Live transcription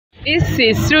This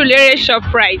is Surulere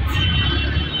ShopRite.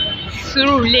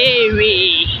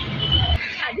 Surulere.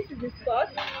 This is the spot.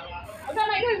 I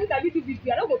don't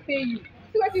I don't go pay you.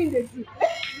 See what you do.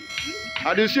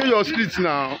 I dey show your streets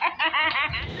now.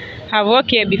 I've walked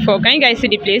here before. Can you guys see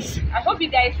the place? I hope you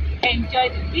guys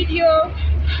enjoyed the video.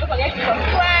 Don't forget to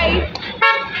subscribe,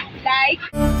 like.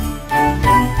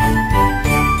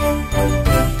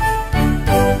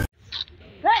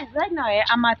 Guys, right now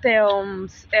I'm at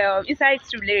inside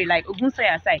Surulere, like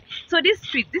Ogunsanya side. So this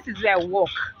street, this is where I walk.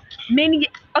 Okay,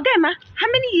 ma, how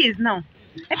many years now?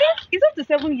 I think it's up to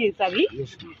 7 years, Abby.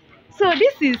 Yes. So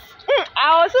this is.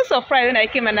 I was so surprised when I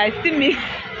came and I still meet.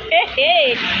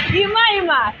 Hey,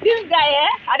 Ima, this guy,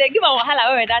 I didn't give a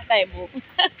wahala over that time.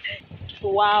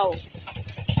 Wow.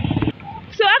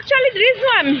 So actually, the reason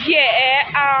why I'm here,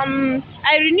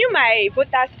 I renew my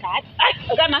voter's card.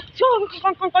 Okay, ma,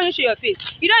 come show your face.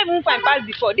 You don't even find pass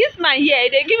before. This man here,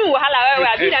 they give me wahala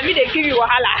where we are. They give me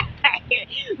wahala.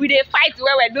 We dey fight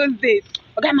where we those days.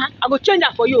 Okay, ma, I go change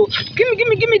that for you.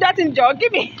 Give me that in job.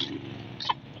 Give me.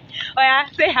 Oh yeah,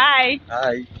 say hi.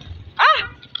 Hi.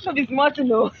 So be smart to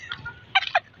know.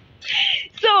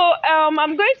 So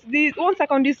I'm going to this one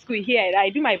secondary school here. I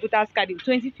do my voter's card in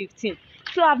 2015.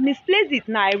 So I've misplaced it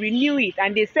now. I renew it,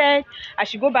 and they said I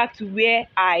should go back to where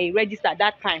I registered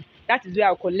that time. That is where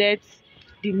I'll collect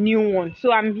the new one.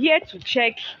 So I'm here to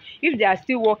check if they are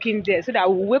still working there, so that I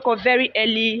will wake up very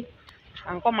early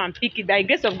and come and pick it. By the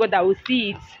grace of God, I will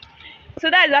see it. So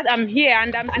that is that I'm here,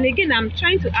 and again I'm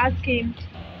trying to ask him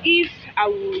if I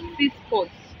will see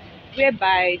spots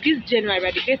whereby this January,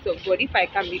 by the grace of God, if I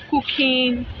can be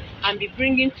cooking and be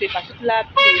bringing to a particular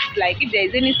place, like if there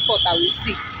is any spot I will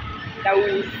see that we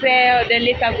will sell, then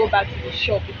later go back to the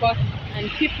shop. Because and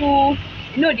people,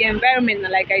 you know, the environment,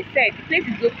 like I said, the place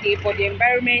is okay, but the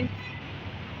environment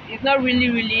is not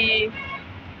really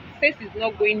place is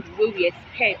not going the way we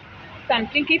expect. So I'm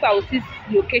thinking if I will see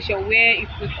location where if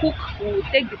we cook, we will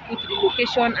take the food to the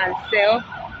location and sell.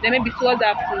 Then maybe towards the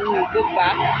afternoon we'll go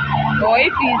back. Or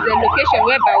if it's a location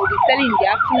whereby we'll be selling in the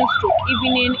afternoon stroke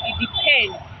evening, it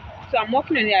depends. So I'm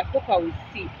working on it. I hope I will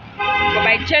see. But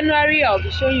by January I'll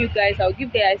be showing you guys, I'll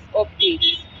give you guys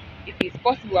updates. If it's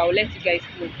possible, I will let you guys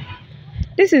know.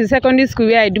 This is the secondary school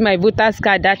where I do my voter's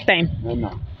card that time.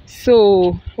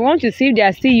 So we want to see if they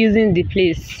are still using the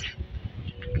place.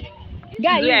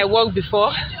 Guys, where I worked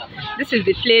before. This is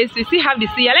the place. We still have the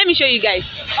suya. Let me show you guys.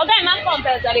 Okay, man, come,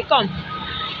 they come.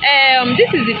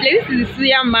 This is the place. This is the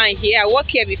suya man here. I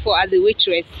worked here before as a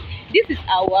waitress. This is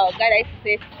our guy. I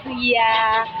say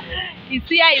suya. The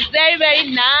suya is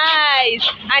very nice.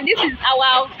 And this is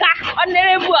our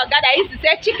honorable guy. I used to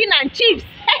say chicken and chips.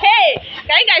 Hey,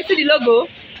 can you guys see the logo?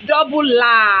 Double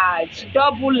large.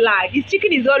 This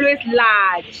chicken is always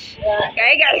large. Can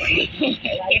you guys see?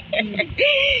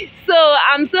 So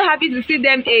I'm so happy to see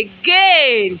them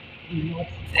again.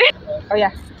 Oh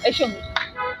yeah, show me.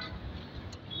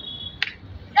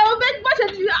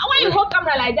 Why you hold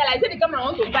camera like that? Like say the camera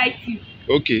want to bite you.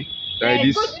 Okay, like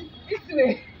this. This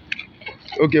way.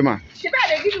 Okay, ma. She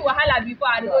better give you wahala before,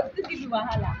 and they will still give you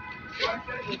wahala.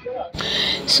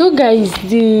 So guys,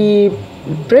 the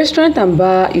restaurant and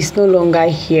bar is no longer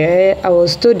here. I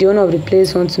was told the owner of the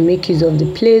place wants to make use of the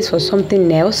place for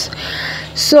something else.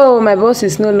 So my boss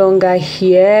is no longer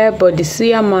here, but the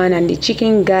suya man and the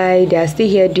chicken guy, they are still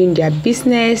here doing their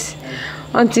business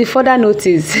until further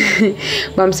notice.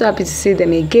 But I'm so happy to see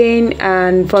them again.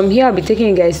 And from here I'll be taking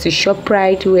you guys to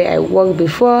ShopRite where I worked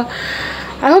before.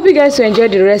 I hope you guys will enjoy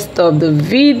the rest of the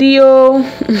video.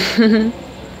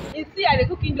 You see, I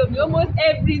cook indomie almost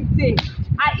every day.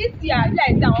 I eat here, I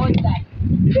all die.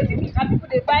 And people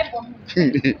they buy for me.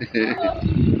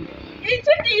 The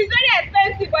chicken is very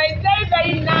expensive, but it's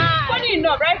very nice. Funny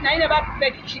enough, right now I never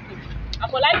prepared the chicken. I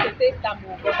would like to taste them,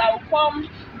 but I will come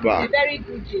with a very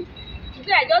good day.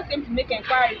 Today I just came to make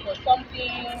inquiry for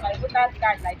something, my voter's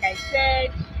card, like I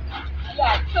said.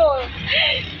 Yeah, so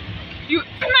you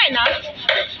smile now.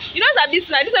 You know that this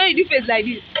smile, this one you do face like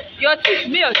this. Your teeth,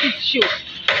 make your teeth show.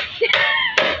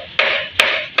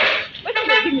 What do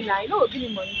you give me now? You know give me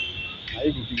money. I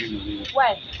will give you money.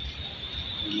 Why?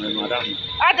 My madam.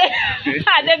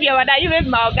 I don't be a madam, you made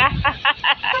my oga.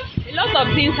 A lot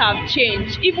of things have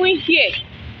changed. Even here,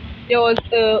 there was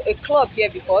a club here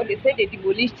before. They said they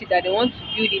demolished it, that they want to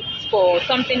build it for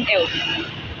something else.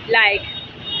 Like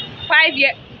 5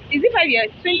 years. Is it 5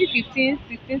 years? 2015,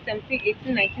 16, 17,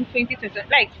 18, 19, 20, 20,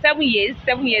 like 7 years.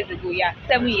 7 years ago, yeah.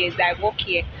 7 years that I work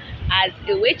here as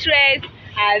a waitress,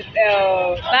 as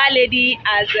a bar lady,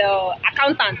 as a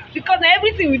accountant. Because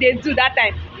everything we did do that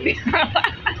time.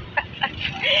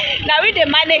 Now we the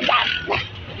manage that.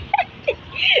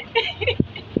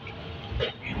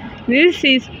 This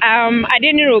is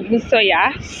Adeniro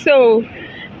Ogunsoya. So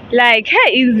like,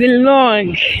 hey, it's been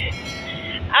long.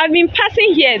 I've been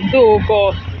passing here though,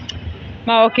 but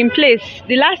my working place,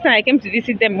 the last time I came to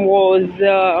visit them was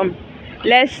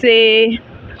let's say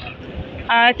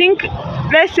when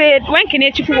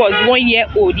Kenechukwu was 1 year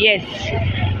old. Yes,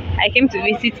 I came to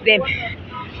visit them.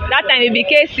 That time it be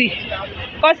Casey.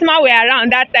 Customer were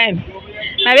around that time.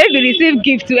 My baby received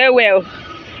gift well.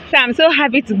 So I'm so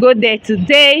happy to go there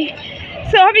today.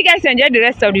 So hope you guys enjoy the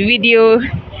rest of the video.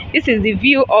 This is the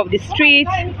view of the street.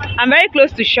 I'm very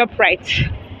close to ShopRite.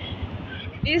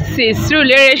 This is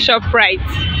Surulere ShopRite.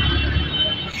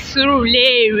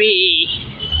 Surulere.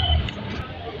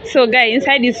 So guys,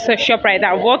 inside this ShopRite,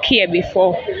 I've walked here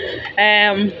before.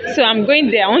 So I'm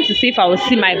going there. I want to see if I will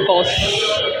see my boss.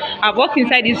 I've walked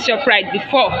inside this ShopRite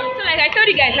before. So like I told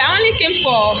you guys, I only came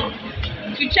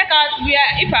to check out where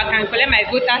if I can collect my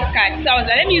voter's card. So I was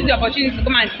like, let me use the opportunity to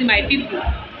come and see my people.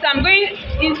 So I'm going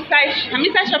inside. I'm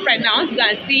inside ShopRite now. I want to go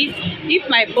and see if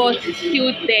my boss is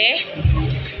still there.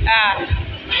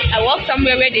 I walk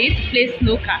somewhere where they used to play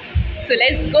snooker. So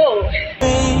let's go.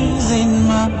 Always in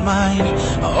my mind,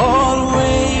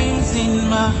 always in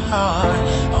my heart,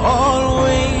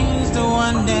 always the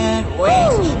one that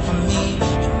waits for me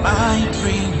in my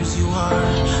dreams. You are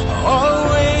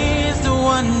always the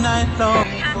one I long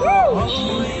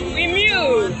for. We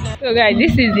mute. So guys,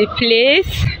 this is the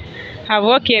place. I've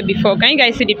walked here before. Can you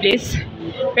guys see the place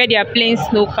where they are playing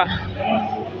snooker?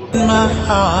 In my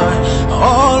heart,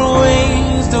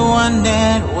 always the one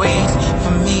that waits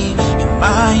for me in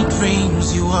my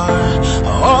dreams. You are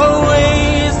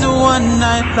always the one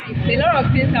I love. A lot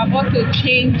of things have also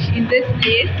changed in this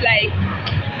place. Like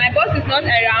my boss is not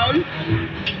around.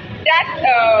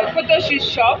 That photo shoot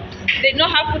shop, they did not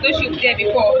have photo shoot there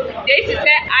before. They used to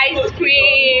sell ice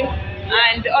cream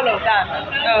and all of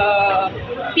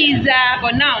that, pizza,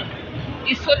 but now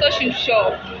it's photo shoot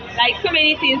shop. Like so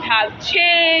many things have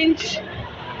changed.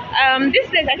 This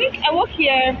place, I think I walk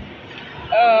here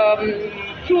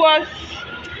towards,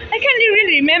 I can't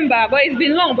really remember, but it's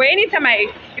been long. But anytime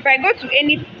if I go to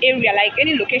any area, like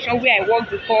any location where I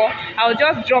worked before, I'll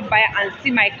just drop by and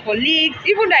see my colleagues.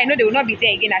 Even though I know they will not be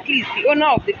there again, at least the owner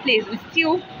of the place will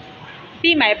still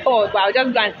be my boss. But I'll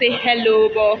just go and say hello.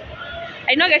 But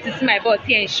I don't get to see my boss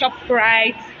here in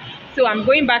ShopRite. So I'm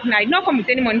going back now. I did not come with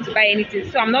any money to buy anything,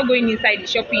 so I'm not going inside the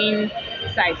shopping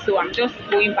side. So I'm just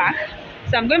going back.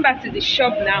 So I'm going back to the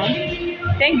shop now.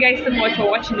 Thank you guys so much for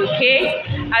watching. Okay,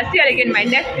 I'll see you again in my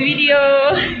next video.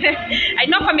 I did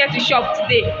not come here to shop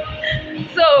today.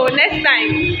 So next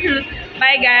time.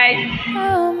 Bye guys.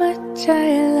 How much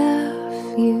I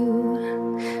love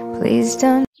you. Please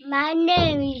don't. My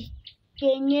name is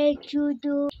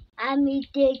Kenechudu. I'm a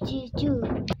teacher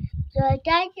too. So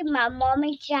thank you, my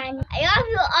mommy channel. I love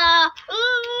you all.